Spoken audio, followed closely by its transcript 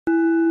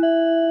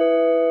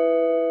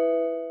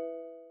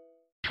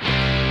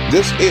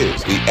This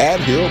is the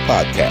Ad Hero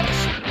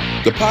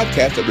Podcast, the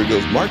podcast that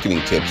reveals marketing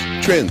tips,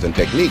 trends, and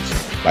techniques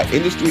by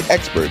industry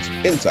experts,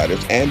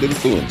 insiders, and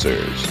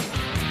influencers.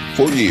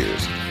 For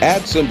years,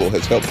 AdSymble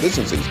has helped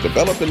businesses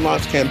develop and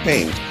launch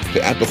campaigns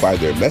to amplify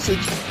their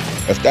message,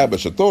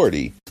 establish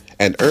authority,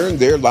 and earn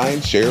their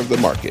lion's share of the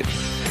market.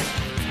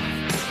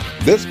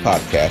 This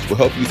podcast will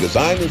help you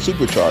design and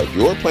supercharge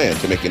your plan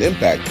to make an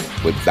impact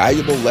with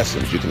valuable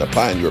lessons you can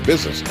apply in your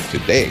business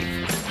today.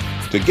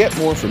 To get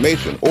more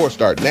information or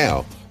start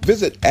now,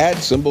 visit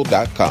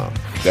adsymbol.com.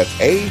 That's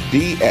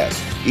ADSEMBLE.com.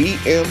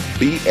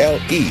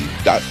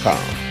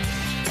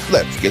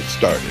 Let's get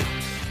started.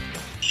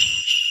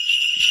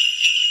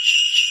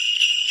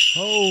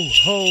 Ho,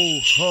 ho,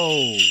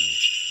 ho.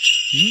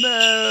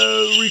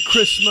 Merry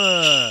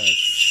Christmas.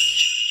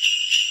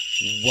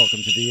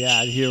 Welcome to the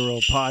Ad Hero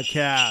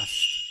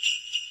Podcast.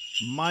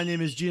 My name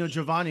is Gino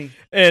Giovanni.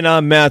 And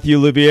I'm Matthew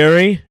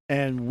Livieri.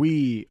 And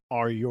we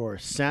are your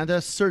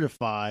Santa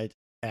certified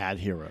ad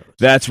heroes.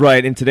 That's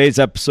right. In today's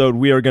episode,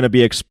 we are going to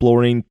be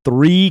exploring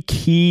 3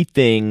 key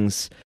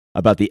things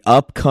about the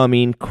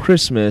upcoming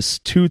Christmas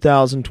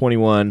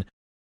 2021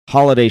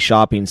 holiday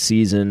shopping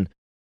season.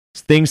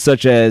 Things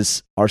such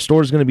as, are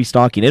stores going to be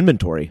stocking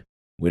inventory?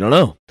 We don't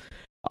know.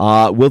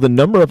 Will the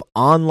number of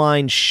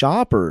online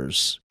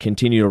shoppers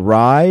continue to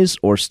rise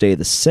or stay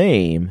the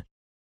same?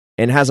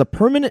 And has a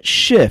permanent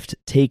shift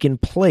taken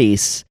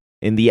place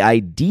in the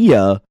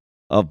idea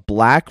of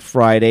Black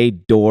Friday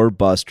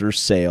doorbuster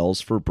sales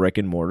for brick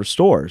and mortar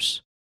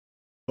stores?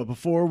 But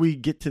before we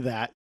get to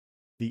that,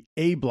 the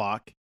A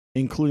block,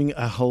 including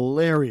a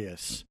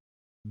hilarious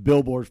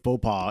billboard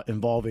faux pas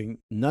involving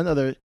none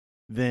other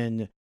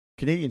than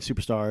Canadian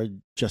superstar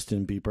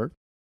Justin Bieber,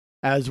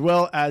 as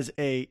well as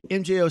a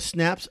MJO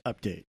Snaps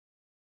update.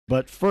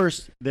 But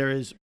first, there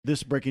is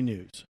this breaking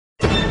news.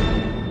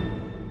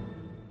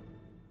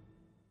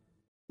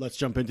 Let's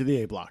jump into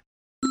the A block.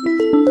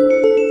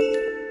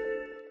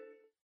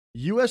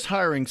 U.S.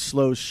 hiring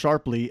slows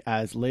sharply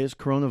as latest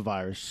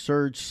coronavirus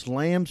surge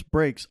slams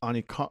brakes on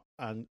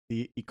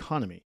the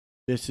economy.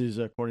 This is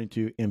according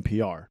to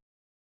NPR.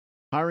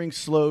 Hiring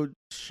slowed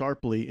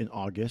sharply in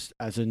August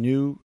as a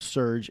new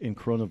surge in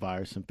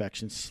coronavirus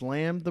infections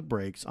slammed the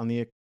brakes on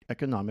the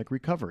economic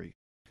recovery.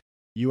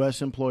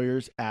 U.S.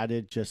 employers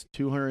added just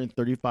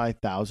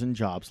 235,000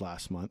 jobs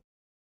last month,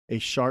 a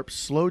sharp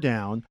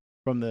slowdown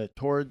from the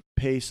torrid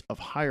pace of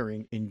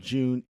hiring in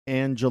June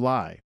and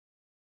July.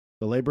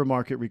 The labor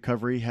market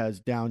recovery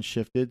has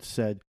downshifted,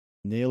 said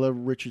Nayla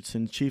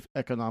Richardson, chief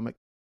economic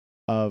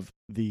of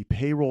the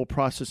payroll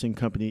processing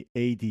company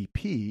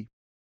ADP.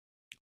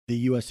 The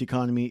U.S.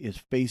 economy is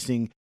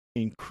facing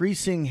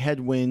increasing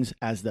headwinds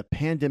as the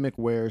pandemic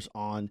wears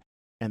on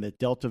and the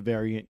Delta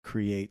variant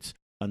creates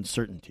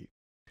uncertainty.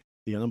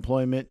 The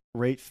unemployment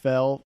rate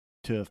fell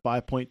to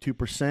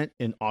 5.2%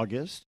 in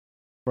August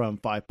from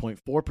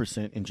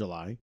 5.4% in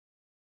July.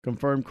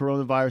 Confirmed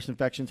coronavirus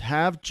infections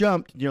have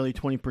jumped nearly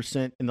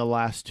 20% in the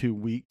last 2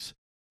 weeks,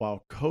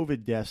 while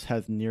COVID deaths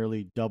has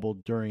nearly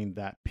doubled during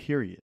that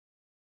period.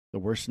 The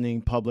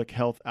worsening public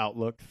health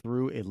outlook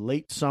threw a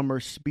late summer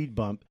speed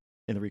bump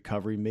in the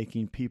recovery,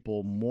 making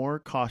people more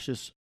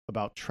cautious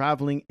about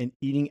traveling and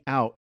eating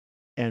out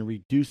and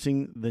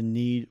reducing the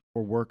need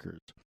for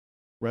workers.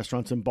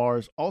 Restaurants and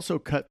bars also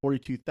cut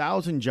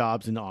 42,000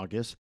 jobs in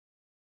August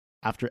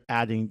after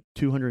adding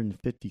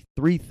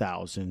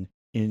 253,000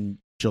 in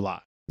July.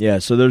 Yeah,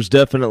 so there's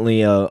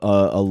definitely a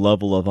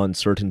level of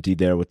uncertainty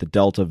there with the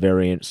Delta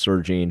variant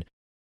surging.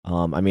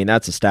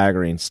 That's a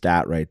staggering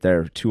stat right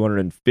there.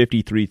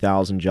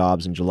 253,000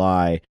 jobs in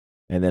July,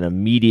 and then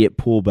immediate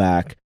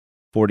pullback,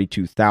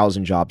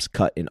 42,000 jobs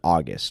cut in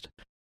August.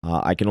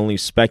 I can only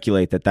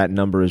speculate that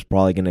number is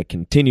probably going to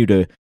continue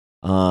to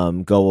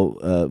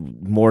go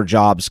more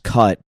jobs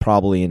cut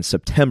probably in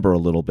September a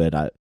little bit.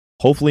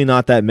 Hopefully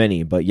not that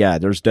many, but yeah,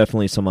 there's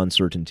definitely some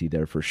uncertainty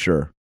there for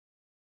sure.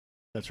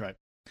 That's right.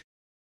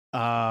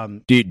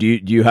 Do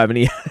you have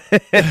any?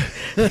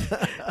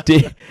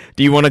 do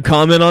you want to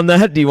comment on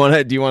that? Do you want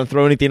to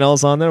throw anything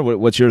else on there?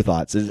 What's your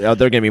thoughts? Are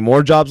there going to be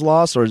more jobs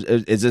lost, or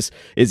is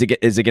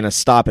it going to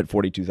stop at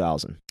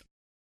 42,000?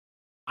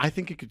 I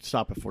think it could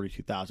stop at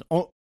 42,000.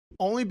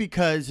 Only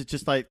because it's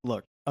just like,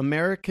 look,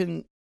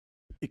 American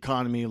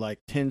economy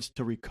tends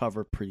to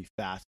recover pretty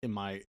fast, in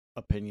my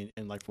opinion,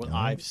 and what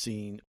I've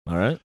seen. All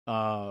right.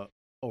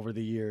 Over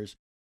the years.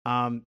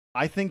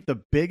 I think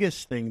the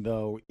biggest thing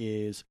though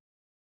is,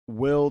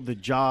 will the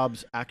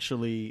jobs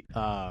actually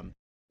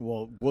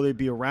will they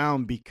be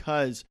around?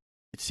 Because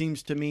it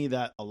seems to me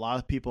that a lot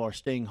of people are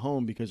staying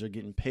home because they're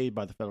getting paid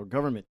by the federal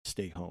government to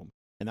stay home,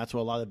 and that's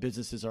what a lot of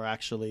businesses are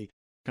actually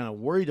kind of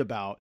worried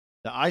about,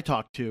 that I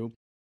talk to,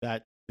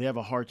 that they have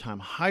a hard time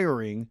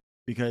hiring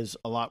because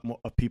a lot more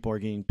of people are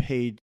getting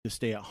paid to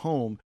stay at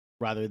home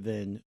rather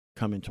than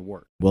come into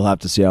work. We'll have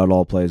to see how it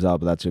all plays out,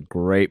 but that's a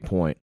great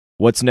point.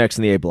 What's next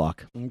in the A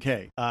block?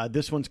 Okay,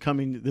 this one's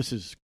coming. This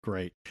is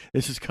great.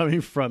 This is coming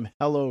from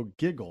Hello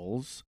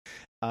Giggles.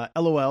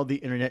 LOL, the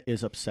internet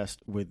is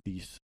obsessed with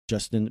the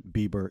Justin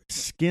Bieber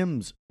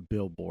Skims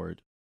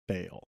billboard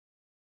fail.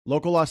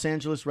 Local Los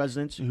Angeles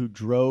residents who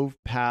drove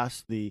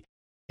past the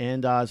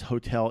Andaz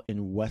Hotel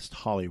in West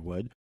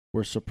Hollywood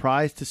were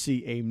surprised to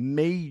see a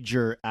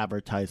major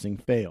advertising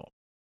fail.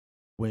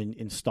 When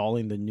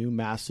installing the new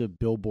massive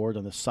billboard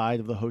on the side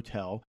of the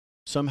hotel,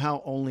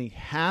 somehow only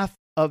half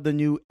of the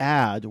new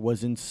ad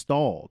was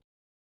installed.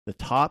 The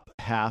top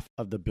half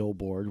of the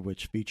billboard,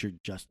 which featured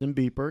Justin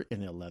Bieber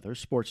in a leather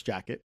sports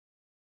jacket.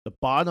 The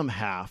bottom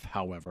half,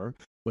 however,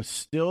 was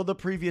still the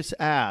previous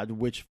ad,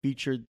 which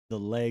featured the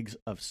legs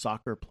of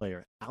soccer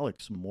player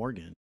Alex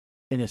Morgan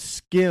in a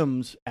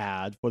Skims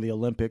ad for the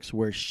Olympics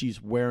where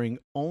she's wearing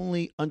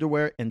only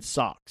underwear and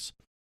socks.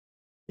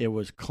 It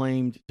was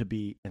claimed to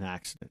be an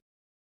accident.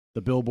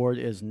 The billboard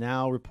is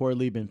now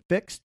reportedly been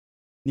fixed.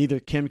 Neither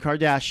Kim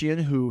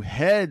Kardashian, who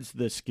heads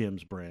the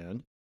Skims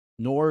brand,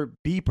 nor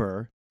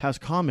Bieber has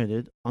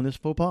commented on this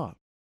faux pas.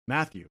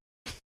 Matthew,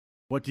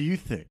 what do you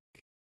think?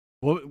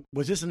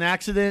 Was this an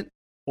accident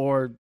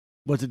or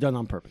was it done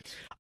on purpose?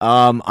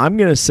 I'm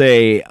going to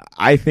say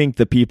I think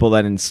the people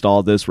that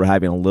installed this were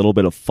having a little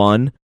bit of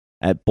fun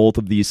at both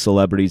of these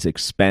celebrities'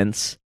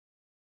 expense.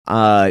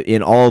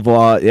 In all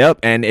of yep,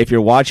 and if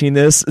you're watching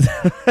this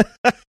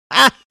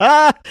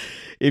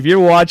if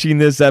you're watching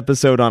this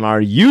episode on our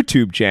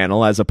YouTube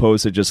channel as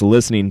opposed to just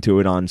listening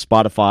to it on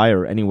Spotify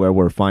or anywhere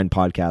where fine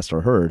podcasts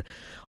are heard,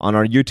 on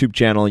our YouTube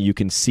channel you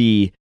can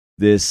see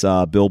this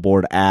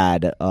billboard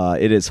ad.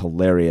 It is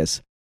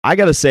hilarious. I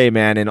gotta say,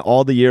 man, in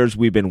all the years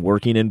we've been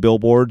working in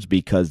billboards,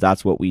 because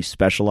that's what we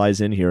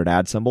specialize in here at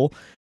AdSemble,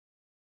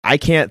 I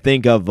can't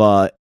think of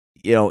an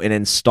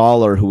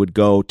installer who would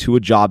go to a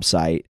job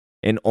site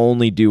and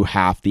only do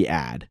half the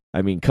ad.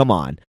 I mean, come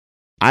on.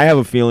 I have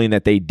a feeling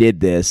that they did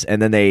this, and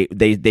then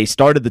they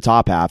started the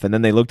top half, and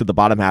then they looked at the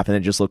bottom half, and it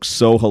just looked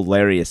so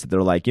hilarious that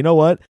they're like, you know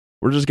what?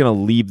 We're just going to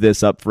leave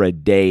this up for a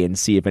day and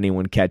see if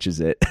anyone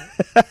catches it.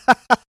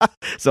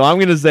 So I'm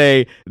going to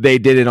say they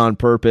did it on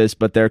purpose,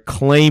 but they're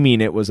claiming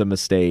it was a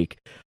mistake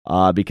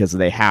because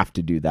they have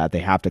to do that.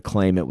 They have to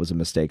claim it was a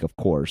mistake, of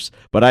course.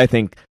 But I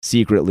think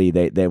secretly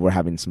they were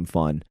having some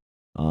fun.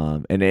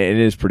 And it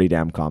is pretty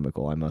damn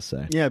comical, I must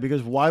say. Yeah,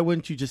 because why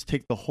wouldn't you just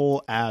take the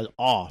whole ad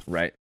off?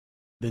 Right.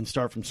 Then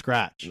start from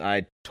scratch.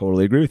 I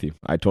totally agree with you.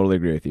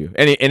 In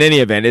any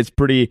event, it's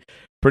pretty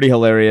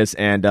hilarious.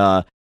 And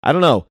I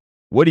don't know.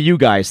 What do you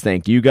guys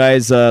think? Do you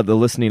guys, the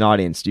listening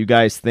audience, do you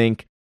guys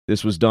think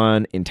this was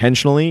done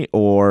intentionally,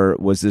 or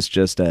was this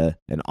just an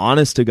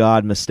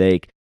honest-to-God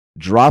mistake?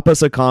 Drop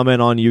us a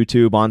comment on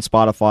YouTube, on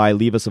Spotify,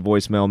 leave us a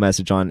voicemail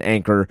message on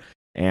Anchor,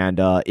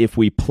 and if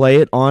we play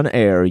it on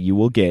air, you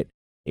will get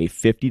a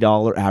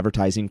 $50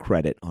 advertising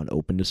credit on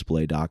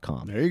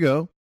OpenDisplay.com. There you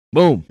go.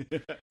 Boom.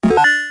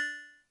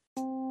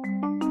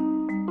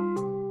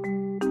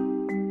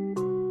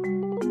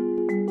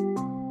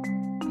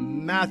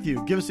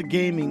 Matthew, give us a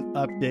gaming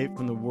update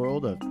from the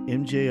world of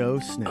MJO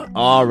Snaps.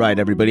 All right,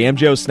 everybody.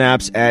 MJO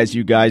Snaps, as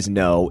you guys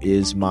know,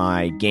 is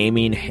my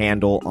gaming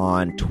handle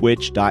on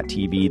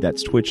twitch.tv.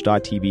 That's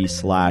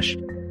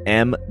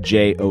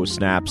twitch.tv/MJO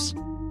Snaps.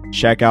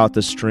 Check out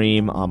the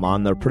stream. I'm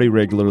on there pretty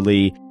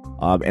regularly.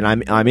 And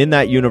I'm in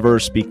that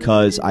universe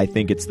because I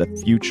think it's the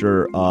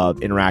future of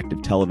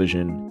interactive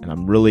television, and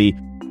I'm really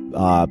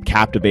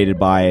captivated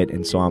by it.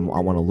 And so I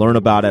want to learn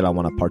about it. I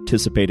want to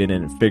participate in it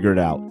and figure it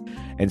out.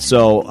 And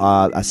so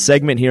a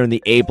segment here in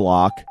the A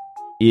block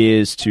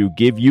is to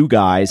give you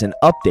guys an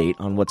update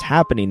on what's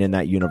happening in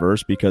that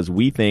universe, because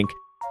we think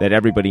that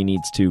everybody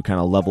needs to kind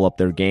of level up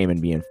their game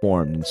and be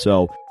informed. And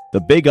so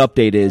the big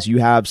update is you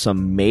have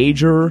some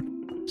major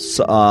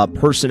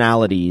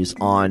personalities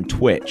on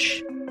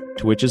Twitch.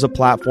 Twitch is a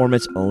platform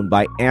that's owned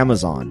by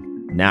Amazon.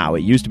 Now,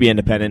 it used to be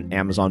independent.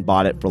 Amazon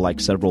bought it for like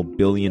several $1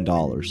 billion.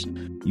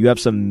 You have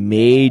some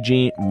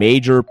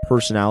major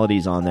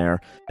personalities on there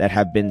that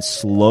have been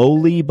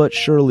slowly but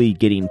surely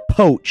getting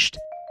poached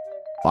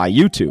by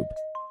YouTube.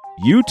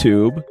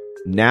 YouTube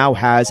now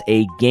has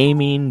a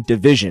gaming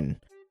division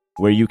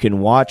where you can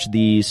watch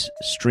these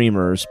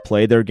streamers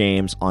play their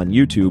games on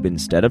YouTube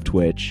instead of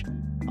Twitch,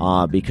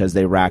 because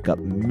they rack up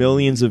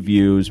millions of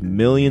views,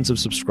 millions of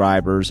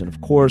subscribers, and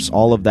of course,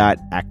 all of that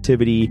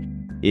activity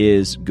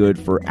is good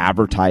for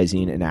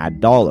advertising and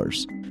ad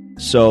dollars.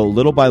 So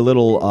little by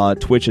little,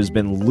 Twitch has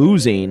been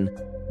losing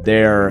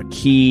their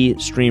key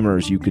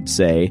streamers, you could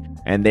say,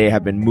 and they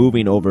have been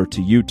moving over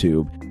to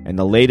YouTube. And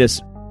the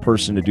latest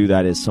person to do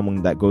that is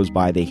someone that goes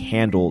by the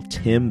handle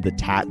Tim the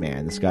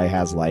Tatman. This guy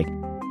has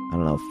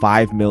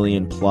 5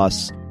 million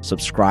plus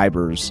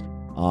subscribers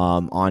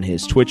on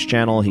his Twitch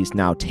channel. He's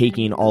now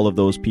taking all of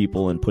those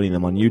people and putting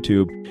them on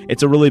YouTube.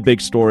 It's a really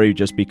big story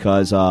just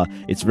because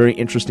it's very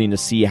interesting to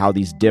see how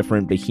these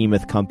different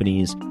behemoth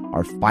companies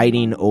are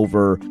fighting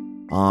over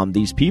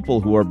these people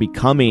who are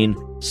becoming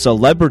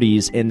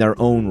celebrities in their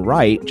own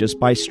right just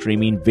by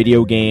streaming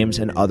video games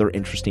and other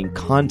interesting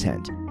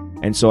content.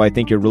 And so I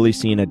think you're really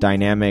seeing a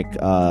dynamic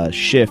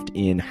shift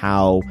in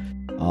how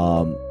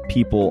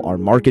people are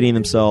marketing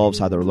themselves,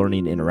 how they're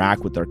learning to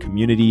interact with their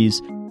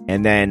communities.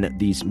 And then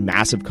these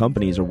massive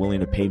companies are willing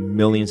to pay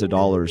millions of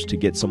dollars to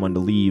get someone to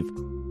leave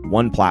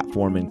one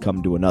platform and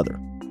come to another.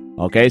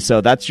 Okay, so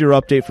that's your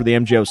update for the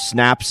MJO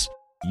Snaps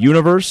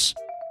universe.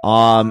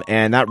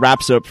 And that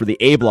wraps up for the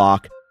A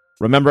block.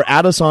 Remember,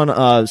 add us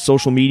on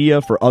social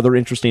media for other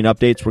interesting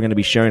updates. We're going to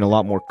be sharing a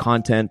lot more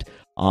content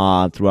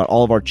throughout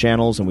all of our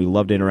channels, and we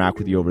love to interact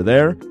with you over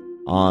there.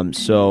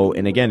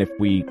 And again, if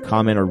we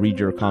comment or read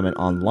your comment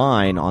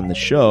online on the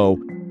show,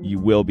 you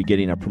will be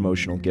getting a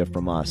promotional gift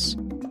from us.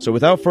 So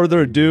without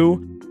further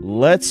ado,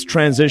 let's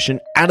transition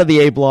out of the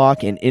A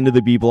block and into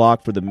the B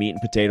block for the meat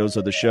and potatoes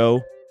of the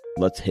show.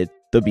 Let's hit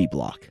the B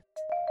block.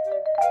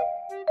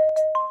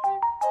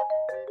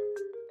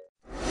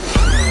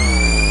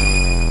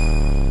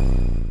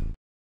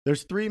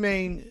 There's three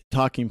main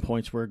talking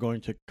points we're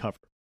going to cover.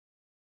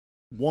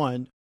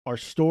 One, are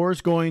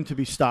stores going to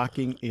be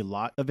stocking a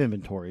lot of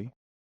inventory?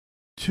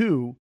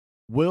 Two,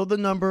 will the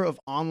number of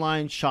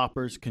online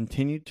shoppers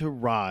continue to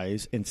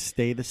rise and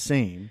stay the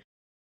same?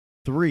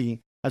 Three,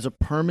 has a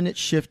permanent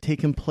shift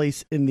taken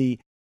place in the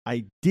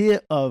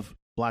idea of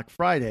Black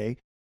Friday,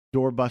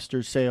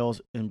 doorbuster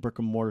sales in brick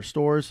and mortar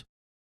stores?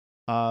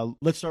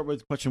 Let's start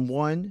with question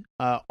one.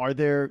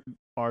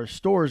 Are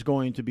stores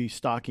going to be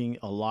stocking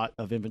a lot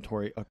of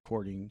inventory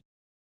according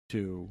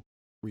to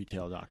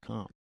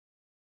retail.com?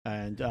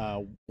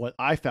 And what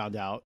I found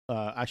out,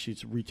 actually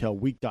it's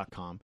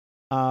retailweek.com,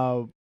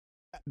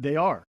 they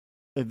are.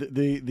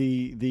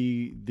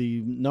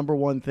 The number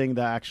one thing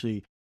that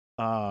actually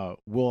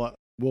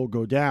will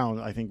go down,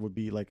 I think, would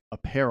be like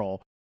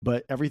apparel,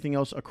 but everything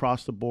else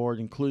across the board,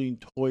 including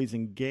toys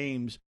and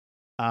games,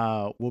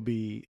 will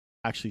be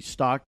actually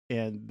stocked,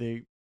 and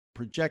they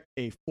project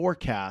a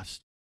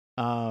forecast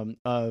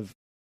of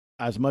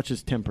as much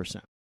as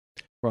 10%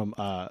 from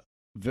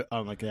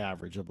like the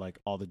average of like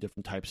all the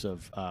different types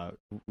of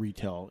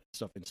retail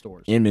stuff in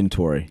stores.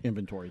 Inventory.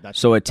 That's,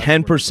 so a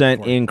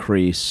 10%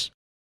 increase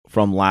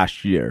from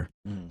last year.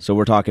 Mm-hmm. So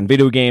we're talking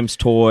video games,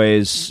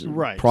 toys,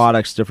 right,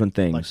 products, different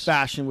things. Like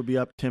fashion would be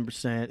up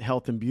 10%,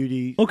 health and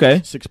beauty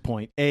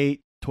 6.8,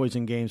 toys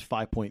and games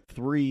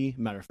 5.3.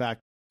 Matter of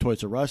fact,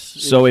 Toys R Us.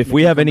 So if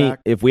we have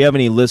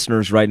any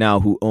listeners right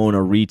now who own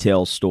a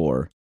retail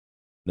store,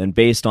 then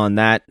based on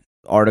that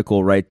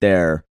article right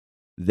there,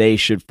 they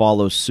should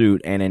follow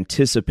suit and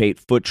anticipate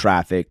foot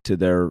traffic to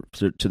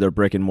their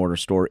brick and mortar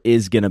store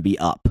is going to be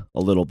up a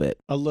little bit.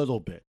 A little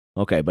bit.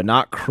 Okay, but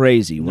not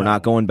crazy. No. We're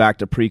not going back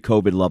to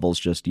pre-COVID levels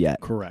just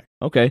yet. Correct.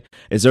 Okay.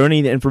 Is there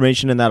any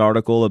information in that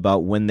article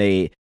about when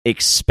they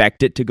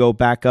expect it to go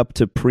back up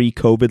to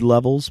pre-COVID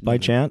levels by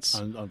chance?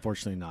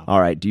 Unfortunately not. All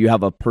right. Do you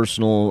have a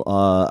personal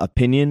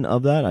opinion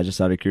of that? I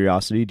just out of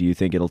curiosity, do you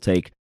think it'll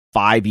take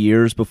 5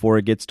 years before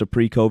it gets to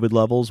pre-COVID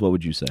levels? What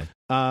would you say?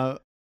 I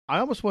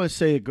almost want to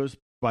say it goes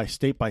by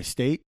state,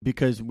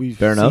 because we've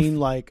seen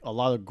like a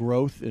lot of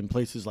growth in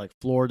places like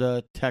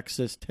Florida,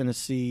 Texas,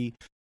 Tennessee,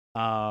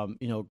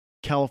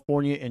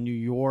 California and New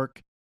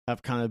York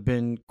have kind of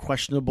been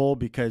questionable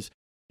because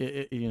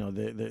they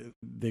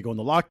go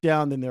into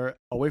lockdown, then they're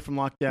away from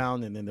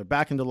lockdown, and then they're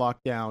back into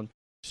lockdown.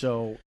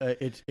 So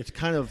it's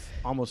kind of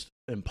almost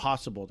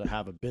impossible to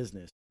have a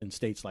business in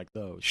states like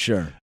those.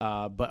 Sure.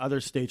 But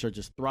other states are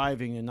just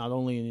thriving, and not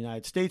only in the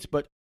United States,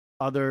 but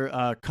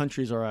other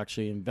countries are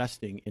actually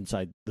investing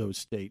inside those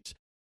states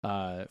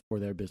for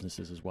their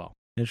businesses as well.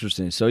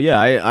 Interesting. So yeah,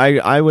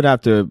 I would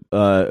have to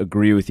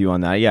agree with you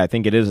on that. Yeah, I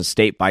think it is a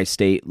state by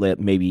state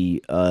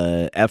maybe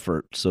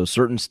effort. So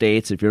certain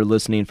states, if you're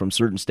listening from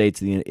certain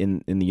states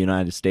in the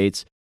United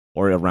States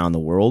or around the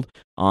world,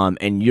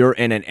 and you're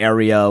in an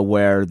area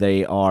where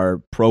they are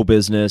pro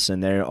business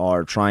and they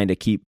are trying to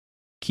keep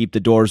the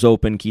doors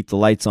open, keep the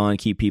lights on,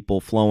 keep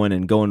people flowing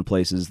and going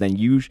places, then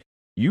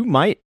you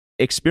might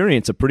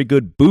experience a pretty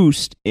good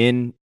boost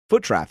in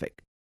foot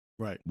traffic.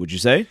 Right. Would you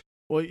say?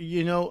 Well,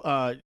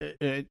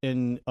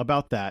 and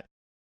about that,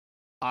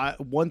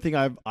 one thing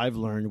I've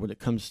learned when it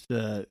comes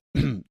to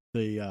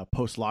the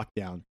post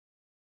lockdown,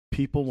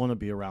 people want to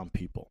be around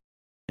people.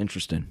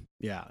 Interesting.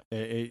 Yeah,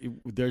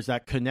 there's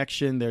that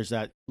connection. There's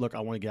that look. I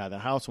want to get out of the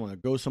house. I want to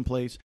go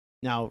someplace.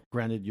 Now,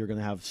 granted, you're going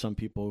to have some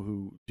people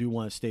who do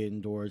want to stay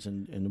indoors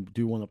and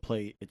do want to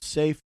play it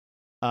safe.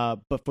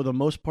 But for the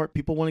most part,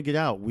 people want to get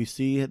out. We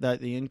see that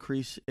the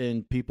increase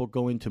in people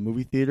going to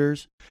movie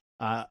theaters.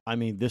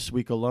 This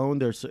week alone,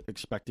 there's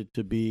expected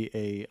to be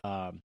a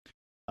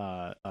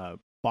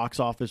box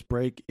office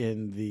break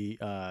in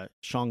the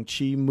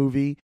Shang-Chi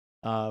movie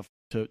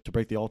to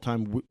break the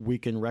all-time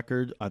weekend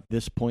record at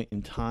this point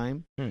in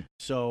time.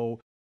 So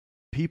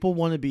people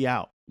want to be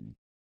out.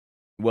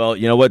 Well,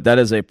 you know what? That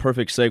is a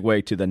perfect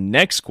segue to the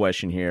next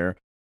question here.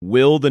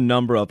 Will the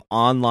number of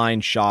online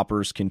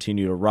shoppers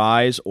continue to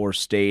rise or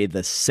stay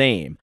the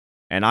same?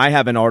 And I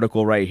have an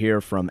article right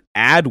here from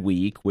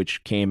Adweek,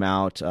 which came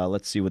out.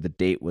 Let's see what the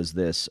date was.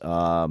 This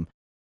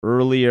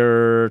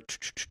earlier.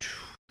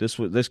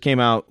 This came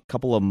out a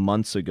couple of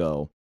months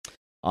ago,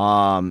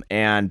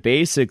 and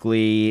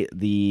basically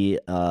the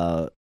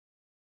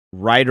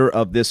writer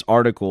of this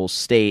article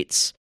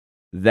states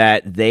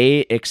that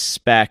they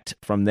expect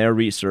from their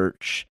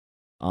research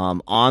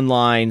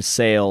online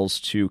sales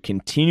to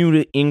continue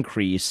to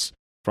increase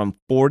from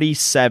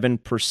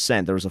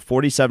 47%. There was a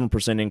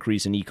 47%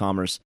 increase in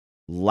e-commerce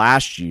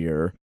last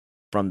year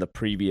from the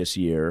previous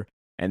year,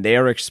 and they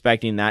are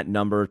expecting that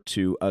number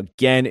to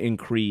again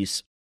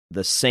increase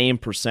the same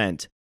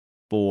percent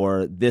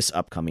for this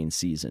upcoming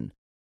season.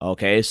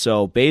 Okay,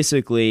 so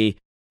basically,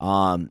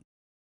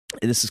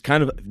 this is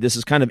kind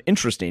of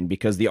interesting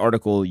because the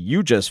article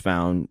you just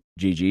found,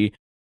 Gigi,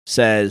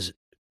 says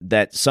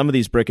that some of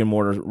these brick and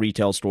mortar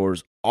retail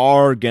stores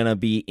are gonna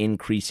be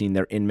increasing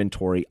their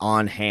inventory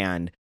on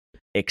hand,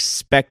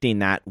 expecting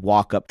that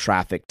walk-up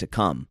traffic to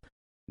come.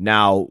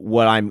 Now,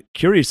 what I'm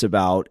curious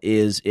about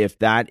is if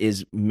that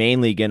is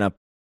mainly going to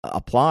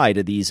apply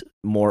to these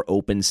more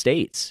open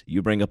states.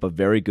 You bring up a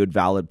very good,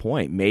 valid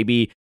point.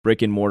 Maybe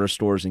brick and mortar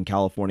stores in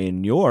California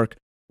and New York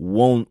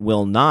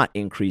will not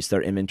increase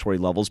their inventory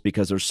levels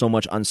because there's so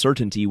much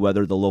uncertainty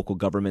whether the local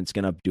government's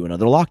going to do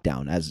another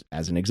lockdown,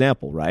 as an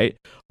example, right?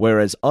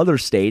 Whereas other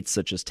states,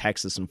 such as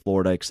Texas and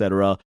Florida, et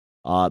cetera,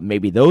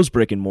 maybe those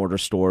brick and mortar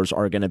stores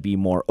are going to be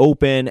more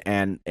open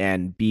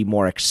and be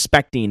more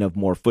expecting of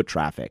more foot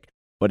traffic.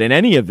 But in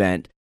any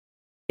event,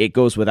 it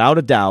goes without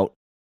a doubt,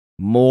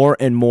 more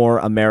and more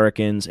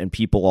Americans and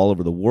people all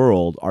over the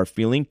world are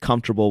feeling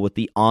comfortable with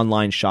the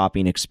online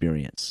shopping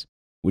experience.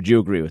 Would you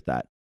agree with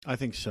that? I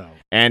think so.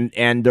 And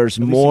there's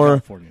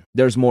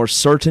more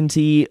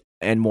certainty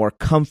and more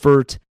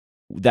comfort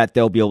that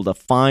they'll be able to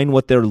find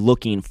what they're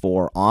looking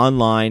for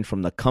online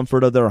from the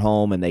comfort of their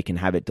home, and they can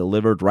have it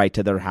delivered right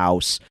to their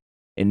house.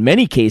 In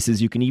many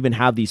cases, you can even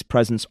have these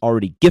presents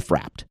already gift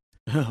wrapped.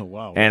 Oh,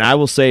 wow. And I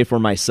will say for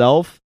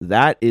myself,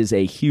 that is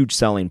a huge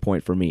selling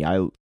point for me.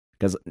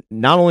 Because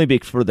not only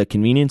for the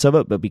convenience of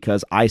it, but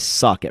because I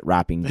suck at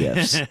wrapping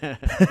gifts.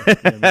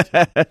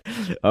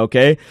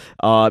 Okay?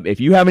 If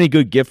you have any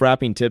good gift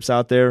wrapping tips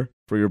out there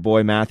for your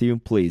boy Matthew,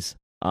 please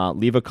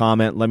leave a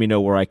comment. Let me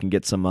know where I can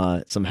get some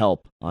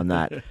help on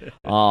that.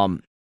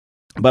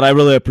 But I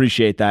really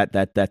appreciate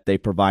that they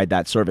provide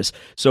that service.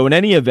 So in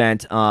any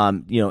event,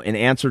 in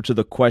answer to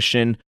the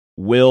question,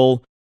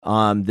 will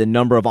the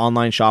number of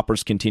online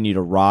shoppers continue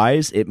to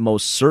rise? It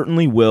most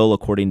certainly will,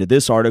 according to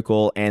this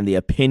article and the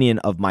opinion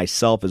of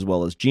myself as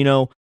well as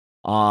Gino.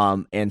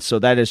 And so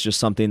that is just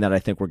something that I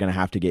think we're going to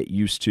have to get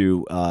used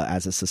to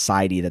as a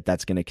society,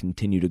 that's going to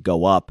continue to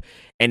go up.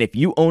 And if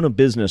you own a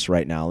business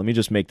right now, let me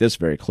just make this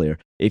very clear.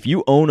 If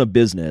you own a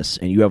business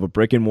and you have a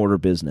brick and mortar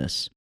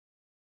business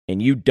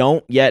and you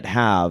don't yet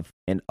have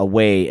an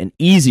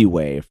easy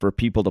way for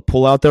people to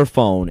pull out their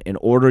phone and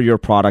order your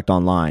product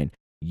online,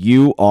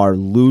 you are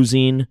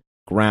losing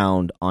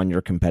ground on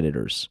your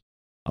competitors,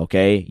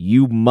 okay?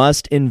 You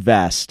must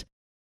invest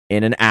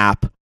in an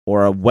app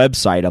or a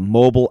website, a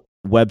mobile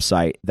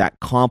website that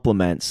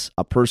complements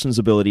a person's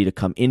ability to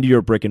come into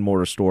your brick and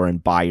mortar store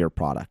and buy your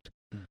product.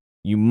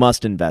 You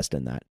must invest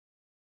in that.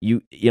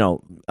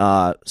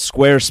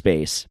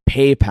 Squarespace,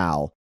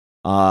 PayPal,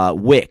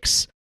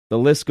 Wix, the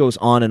list goes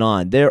on and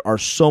on. There are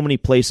so many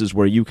places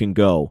where you can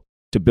go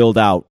to build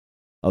out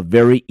a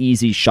very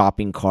easy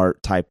shopping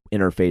cart type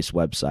interface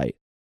website,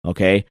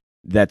 okay?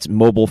 That's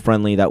mobile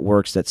friendly, that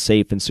works, that's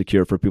safe and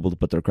secure for people to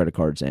put their credit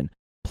cards in.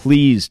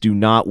 Please do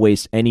not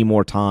waste any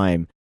more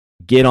time.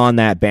 Get on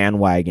that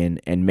bandwagon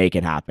and make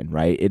it happen,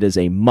 right? It is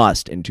a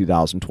must in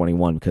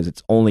 2021 because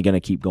it's only going to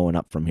keep going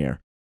up from here.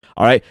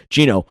 All right,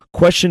 Gino,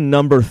 question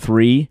number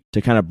 3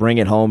 to kind of bring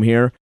it home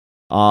here.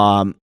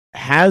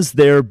 Has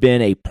there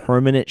been a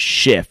permanent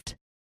shift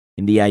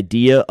in the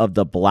idea of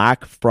the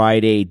Black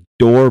Friday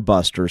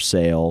doorbuster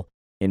sale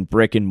in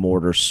brick and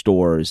mortar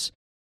stores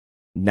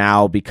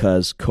now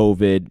because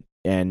COVID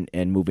and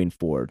moving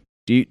forward?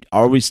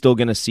 Are we still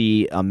going to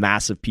see a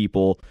massive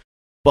people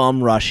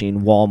bum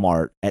rushing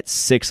Walmart at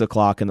 6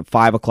 o'clock and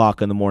 5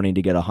 o'clock in the morning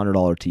to get a $100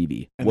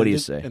 TV? What do you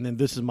say? And then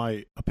this is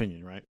my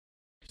opinion, right?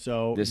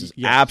 So this is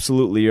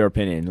absolutely your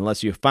opinion,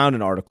 unless you found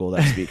an article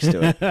that speaks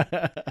to it.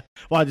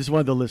 Well, I just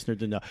wanted the listener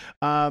to know.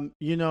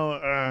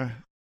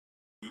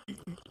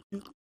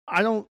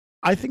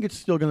 I think it's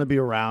still going to be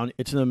around.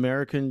 It's an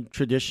American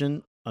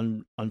tradition,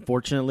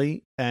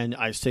 unfortunately. And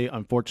I say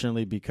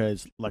unfortunately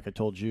because, like I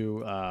told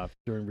you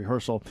during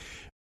rehearsal,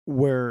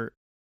 where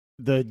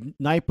the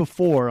night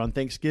before on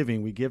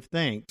Thanksgiving, we give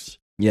thanks.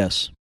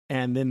 Yes.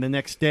 And then the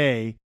next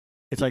day,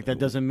 it's like that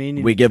doesn't mean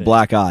anything. We give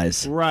black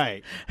eyes.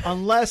 Right.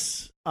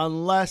 Unless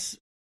I'm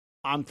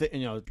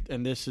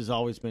and this has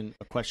always been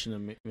a question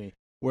of me,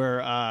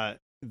 where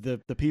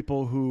the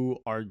people who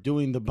are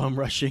doing the bum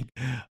rushing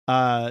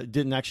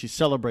didn't actually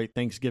celebrate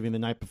Thanksgiving the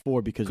night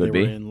before because were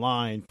in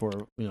line for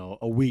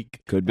a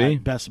week. Could be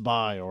Best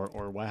Buy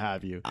or what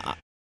have you.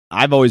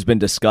 I've always been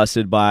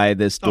disgusted by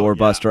this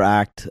doorbuster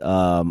act.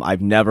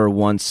 I've never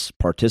once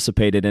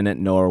participated in it,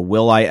 nor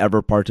will I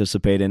ever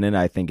participate in it.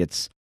 I think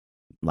it's,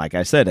 like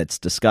I said, it's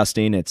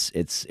disgusting. It's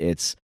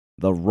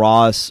the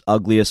rawest,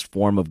 ugliest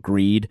form of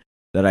greed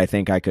that I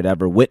think I could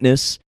ever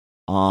witness.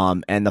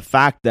 And the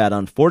fact that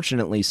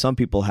unfortunately some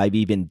people have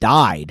even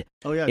died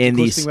in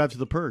these to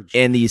the purge.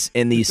 in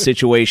these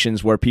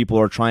situations where people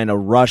are trying to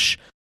rush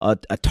a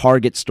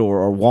Target store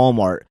or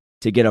Walmart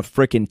to get a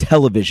freaking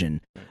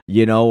television,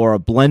 or a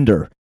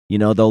blender,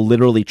 they'll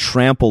literally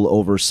trample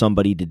over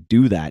somebody to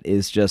do that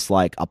is just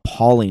like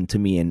appalling to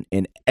me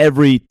in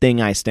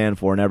everything I stand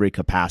for, in every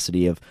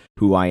capacity of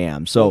who I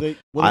am. So they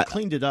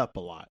cleaned it up a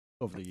lot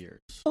over the years.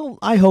 Well,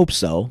 I hope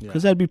so,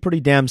 because that'd be pretty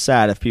damn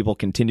sad if people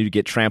continue to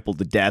get trampled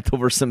to death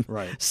over some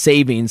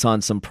savings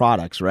on some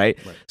products, right?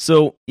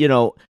 So,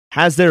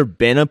 has there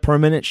been a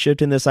permanent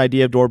shift in this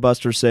idea of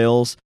doorbuster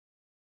sales?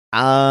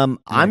 I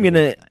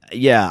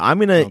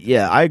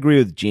agree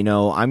with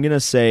Gino. I'm going to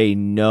say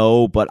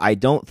no, but I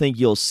don't think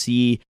you'll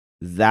see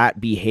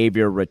that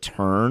behavior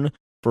return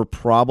for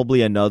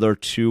probably another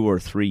 2 or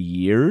 3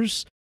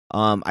 years.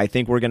 I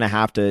think we're going to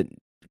have to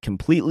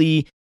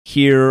completely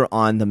hear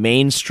on the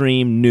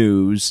mainstream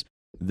news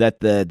that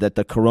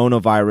the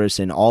coronavirus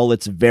and all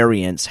its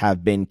variants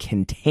have been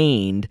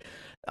contained.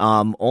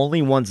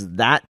 Only once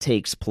that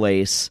takes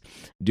place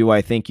do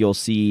I think you'll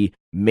see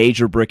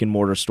major brick and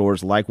mortar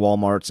stores like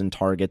Walmarts and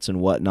Targets and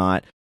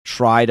whatnot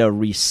try to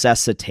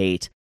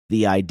resuscitate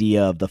the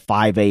idea of the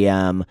 5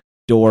 a.m.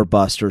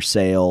 doorbuster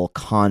sale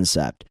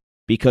concept.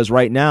 Because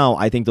right now,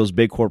 I think those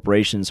big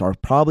corporations are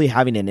probably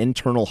having an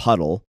internal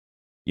huddle.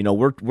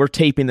 We're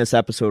taping this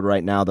episode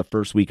right now the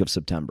first week of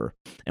September,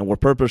 and we're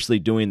purposely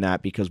doing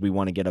that because we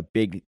want to get a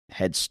big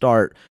head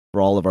start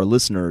for all of our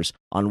listeners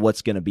on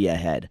what's going to be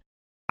ahead.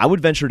 I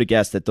would venture to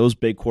guess that those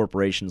big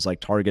corporations like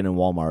Target and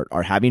Walmart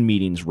are having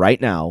meetings right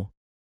now,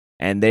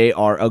 and they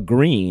are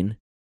agreeing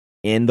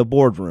in the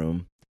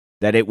boardroom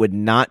that it would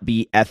not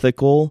be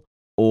ethical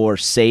or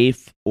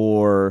safe,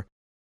 or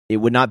it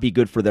would not be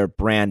good for their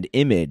brand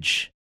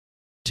image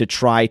to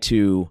try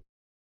to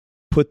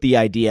put the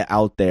idea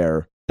out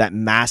there that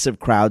massive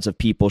crowds of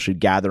people should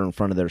gather in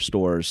front of their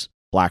stores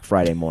Black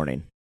Friday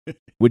morning.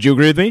 Would you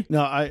agree with me?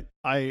 No,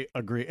 I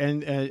agree.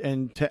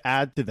 And to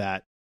add to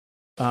that,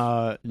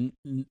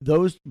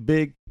 those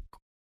big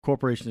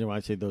corporations, and when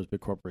I say those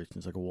big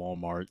corporations like a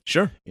Walmart,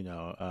 sure,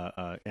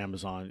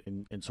 Amazon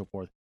and so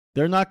forth,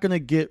 they're not going to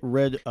get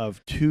rid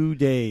of 2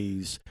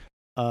 days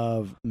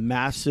of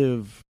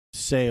massive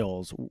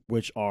sales,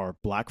 which are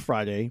Black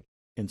Friday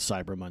and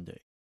Cyber Monday.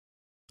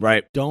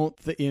 Right.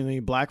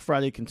 Black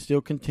Friday can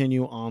still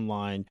continue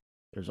online.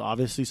 There's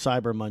obviously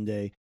Cyber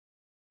Monday.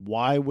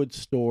 Why would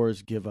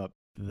stores give up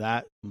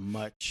that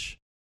much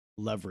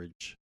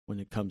leverage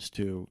when it comes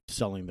to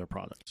selling their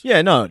products?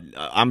 Yeah, no,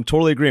 I'm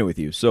totally agreeing with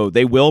you. So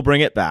they will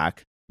bring it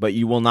back, but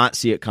you will not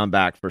see it come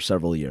back for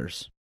several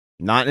years.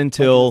 Not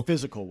until... in a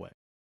physical way.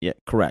 Yeah,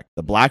 correct.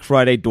 The Black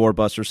Friday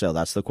doorbuster sale,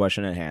 that's the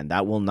question at hand.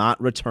 That will not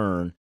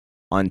return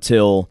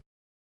until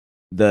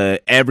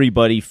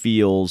everybody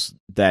feels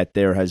that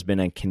there has been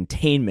a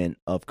containment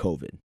of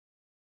COVID.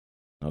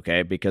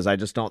 Okay, because I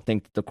just don't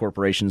think that the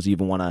corporations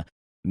even want to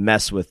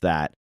mess with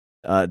that.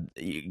 Can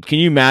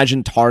you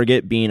imagine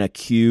Target being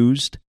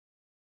accused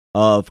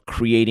of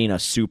creating a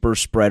super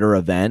spreader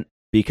event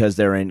because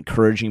they're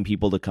encouraging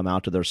people to come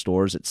out to their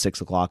stores at 6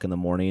 o'clock in the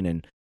morning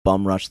and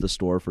bum rush the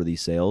store for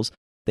these sales?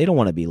 They don't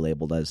want to be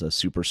labeled as a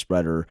super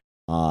spreader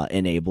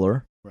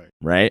enabler,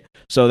 right?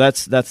 So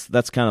that's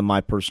kind of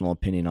my personal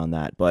opinion on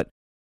that. But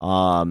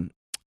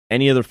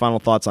any other final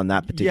thoughts on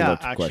that particular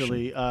question?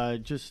 Yeah, actually,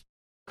 just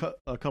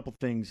a couple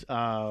things.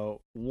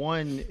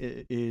 One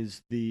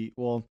is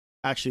they're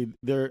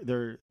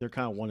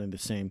kind of one and the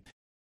same.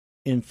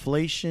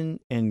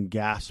 Inflation and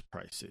gas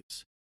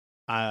prices.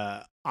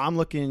 I'm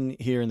looking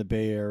here in the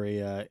Bay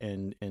Area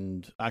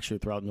and actually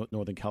throughout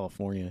Northern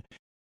California,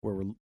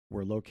 where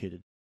we're located,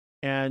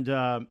 and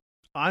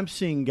I'm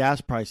seeing gas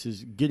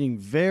prices getting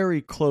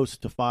very close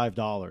to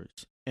 $5,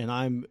 and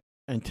I'm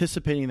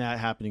anticipating that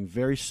happening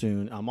very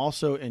soon. I'm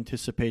also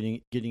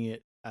anticipating getting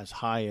it as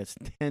high as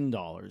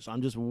 $10.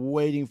 I'm just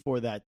waiting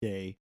for that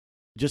day,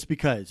 just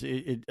because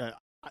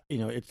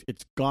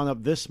it's gone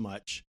up this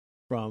much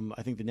from,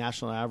 I think the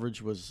national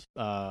average was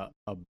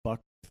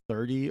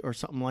 $1.30 or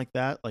something like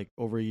that, like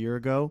over a year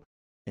ago,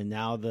 and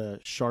now the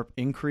sharp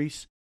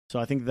increase. So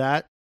I think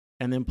that,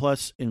 and then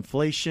plus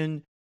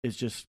inflation is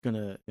just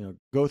gonna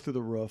go through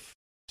the roof.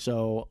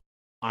 So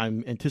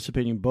I'm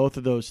anticipating both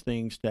of those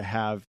things to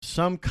have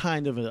some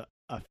kind of an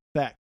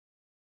effect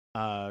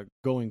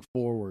going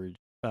forward,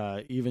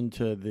 even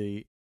to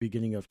the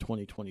beginning of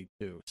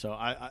 2022. So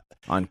I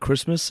on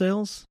Christmas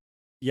sales?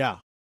 Yeah.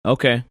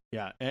 Okay.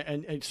 Yeah,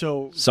 and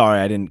so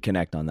sorry, I didn't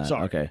connect on that.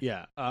 Sorry. Okay.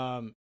 Yeah.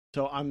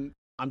 So I'm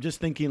just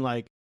thinking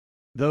like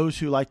those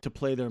who like to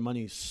play their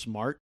money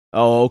smart.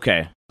 Oh,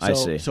 okay. I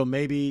see. So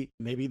maybe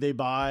they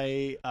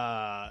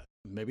buy.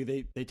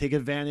 Maybe they take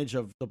advantage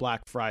of the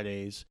Black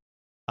Fridays,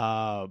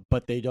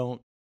 but they don't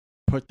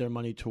put their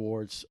money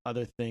towards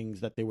other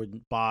things that they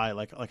would buy,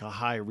 like a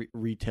high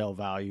retail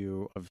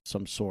value of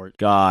some sort.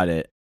 Got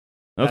it.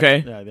 Okay.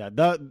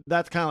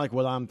 That's kind of like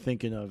what I'm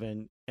thinking of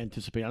and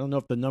anticipating. I don't know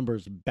if the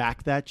numbers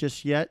back that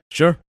just yet.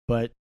 Sure.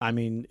 But I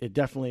mean, it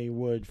definitely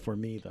would for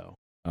me, though.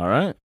 All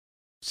right.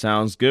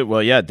 Sounds good.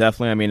 Well, yeah,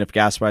 definitely. I mean, if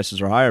gas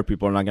prices are higher,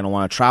 people are not going to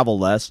want to travel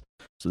less.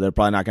 So they're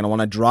probably not going to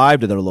want to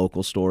drive to their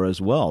local store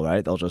as well,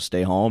 right? They'll just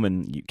stay home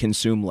and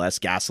consume less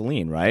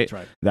gasoline, right? That's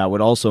right. That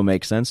would also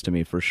make sense to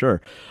me for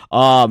sure.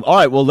 All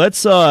right. Well,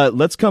 let's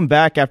come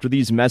back after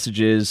these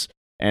messages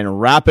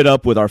and wrap it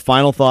up with our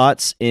final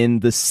thoughts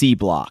in the C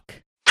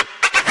block.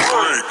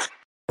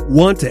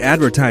 Want to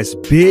advertise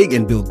big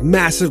and build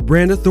massive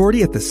brand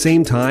authority at the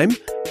same time?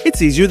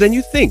 It's easier than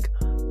you think.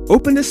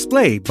 Open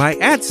Display by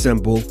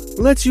AdSymble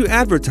lets you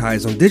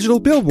advertise on digital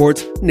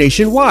billboards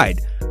nationwide.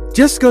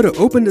 Just go to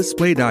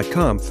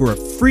opendisplay.com for a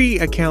free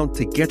account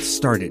to get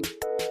started.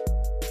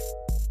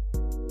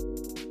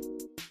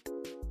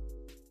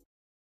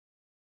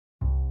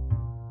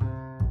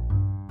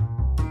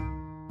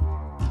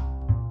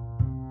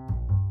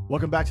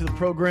 Welcome back to the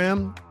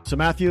program. So,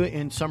 Matthew,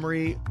 in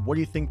summary, what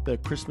do you think the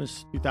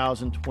Christmas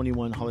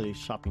 2021 holiday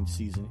shopping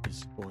season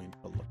is going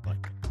to look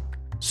like?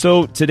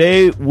 So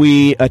today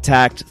we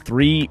attacked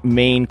three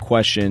main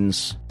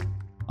questions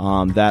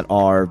that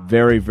are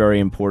very, very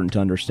important to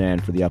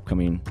understand for the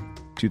upcoming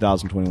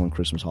 2021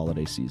 Christmas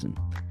holiday season.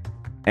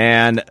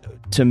 And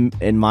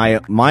in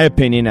my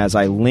opinion, as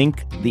I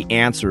link the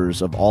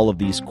answers of all of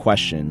these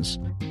questions,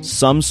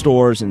 some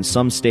stores in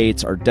some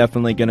states are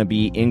definitely going to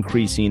be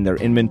increasing their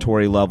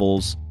inventory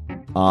levels,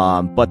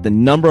 but the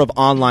number of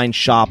online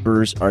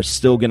shoppers are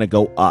still going to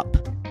go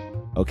up.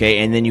 Okay,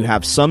 and then you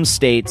have some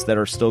states that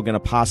are still going to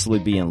possibly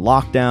be in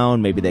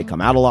lockdown. Maybe they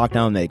come out of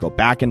lockdown, they go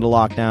back into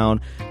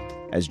lockdown.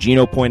 As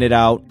Gino pointed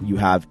out, you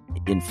have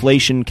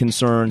inflation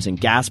concerns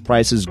and gas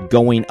prices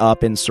going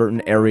up in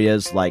certain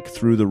areas, like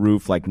through the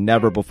roof, like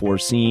never before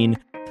seen.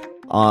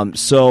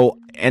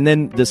 And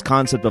then this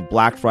concept of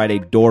Black Friday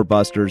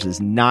doorbusters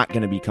is not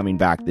going to be coming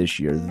back this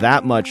year.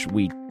 That much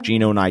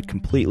Gino and I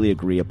completely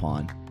agree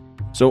upon.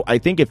 So I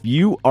think if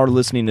you are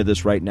listening to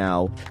this right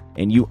now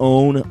and you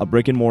own a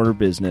brick and mortar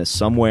business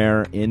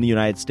somewhere in the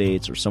United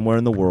States or somewhere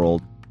in the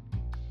world,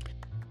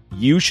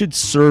 you should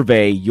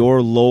survey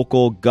your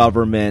local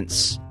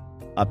government's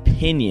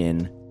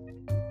opinion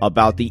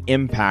about the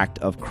impact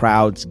of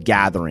crowds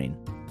gathering.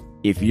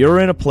 If you're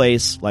in a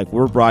place, like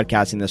we're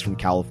broadcasting this from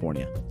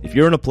California, if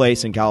you're in a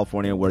place in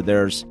California where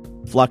there's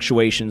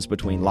fluctuations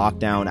between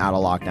lockdown, out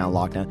of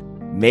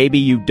lockdown, maybe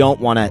you don't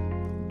want to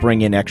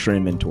bring in extra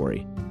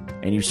inventory.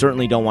 And you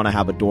certainly don't want to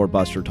have a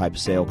doorbuster type of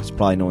sale because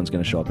probably no one's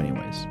going to show up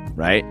anyways,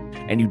 right?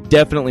 And you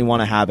definitely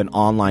want to have an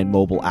online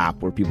mobile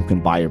app where people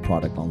can buy your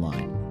product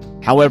online.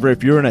 However,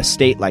 if you're in a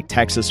state like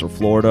Texas or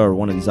Florida or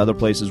one of these other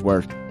places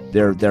where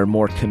they're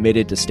more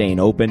committed to staying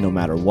open no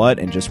matter what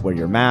and just wear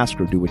your mask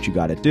or do what you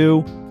got to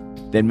do,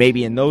 then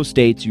maybe in those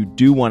states you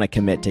do want to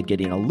commit to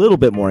getting a little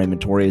bit more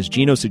inventory. As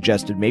Gino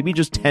suggested, maybe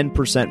just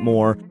 10%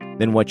 more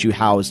than what you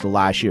housed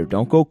last year.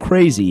 Don't go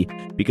crazy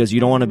because you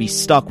don't want to be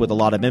stuck with a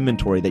lot of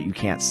inventory that you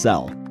can't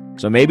sell.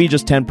 So maybe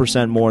just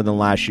 10% more than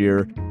last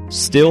year.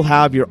 Still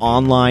have your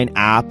online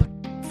app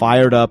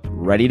fired up,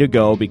 ready to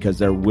go because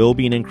there will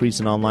be an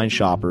increase in online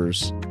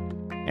shoppers.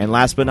 And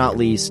last but not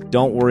least,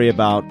 don't worry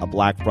about a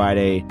Black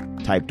Friday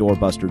type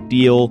doorbuster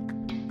deal.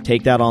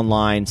 Take that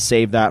online,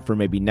 save that for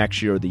maybe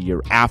next year or the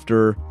year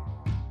after.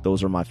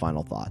 Those are my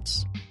final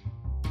thoughts.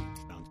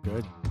 Sounds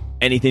good.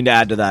 Anything to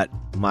add to that,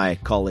 my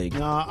colleague?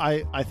 No,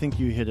 I think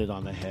you hit it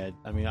on the head.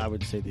 I mean, I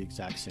would say the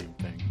exact same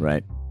thing.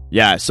 Right.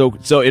 Yeah, so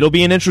it'll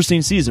be an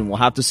interesting season. We'll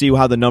have to see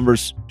how the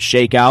numbers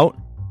shake out.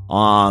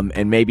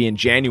 And maybe in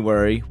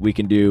January we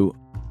can do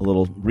a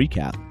little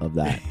recap of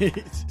that.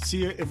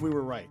 See if we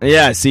were right.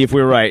 Yeah, see if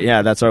we were right.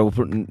 Yeah, that's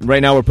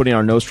right now we're putting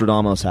our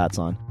Nostradamus hats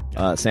on.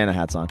 Santa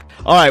hats on.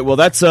 All right, well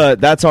that's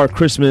our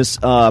Christmas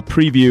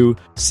preview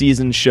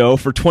season show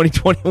for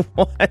 2021.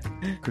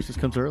 Christmas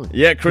comes early.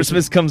 Yeah,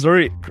 Christmas comes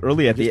early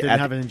at the didn't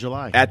have it in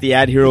July. At the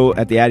Ad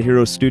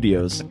Hero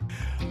Studios.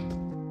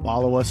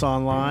 Follow us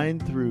online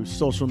through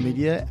social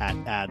media at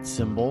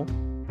AdSymble.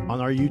 On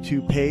our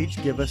YouTube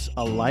page, give us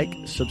a like,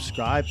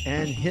 subscribe,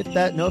 and hit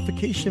that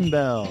notification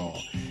bell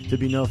to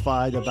be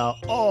notified about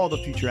all the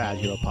future Ad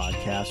Hero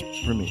podcast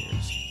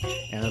premieres.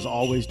 And as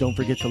always, don't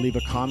forget to leave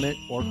a comment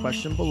or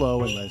question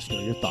below and let us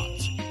know your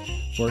thoughts.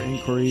 For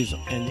inquiries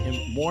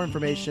and more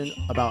information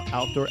about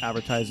outdoor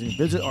advertising,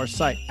 visit our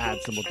site,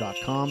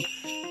 adsymbol.com.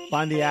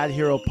 Find the Ad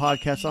Hero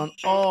podcast on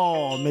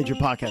all major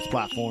podcast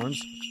platforms.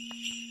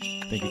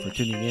 Thank you for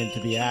tuning in to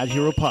the Ad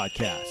Hero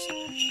podcast.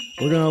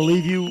 We're going to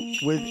leave you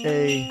with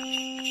a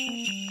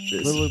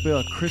little bit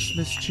of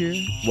Christmas cheer.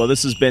 Well,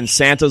 this has been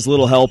Santa's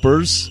Little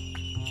Helpers.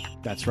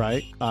 That's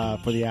right,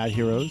 for the Ad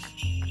Heroes.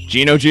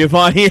 Gino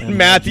Giovanni and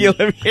Matthew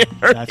Olivieri.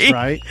 That's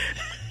right.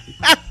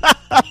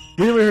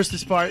 We didn't rehearse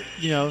this part,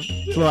 it's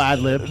a little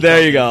ad-lib.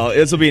 There you go.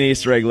 This will be an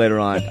Easter egg later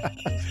on.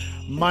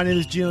 My name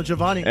is Gino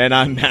Giovanni. And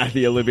I'm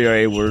Matthew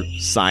Olivieri. We're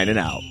signing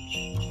out.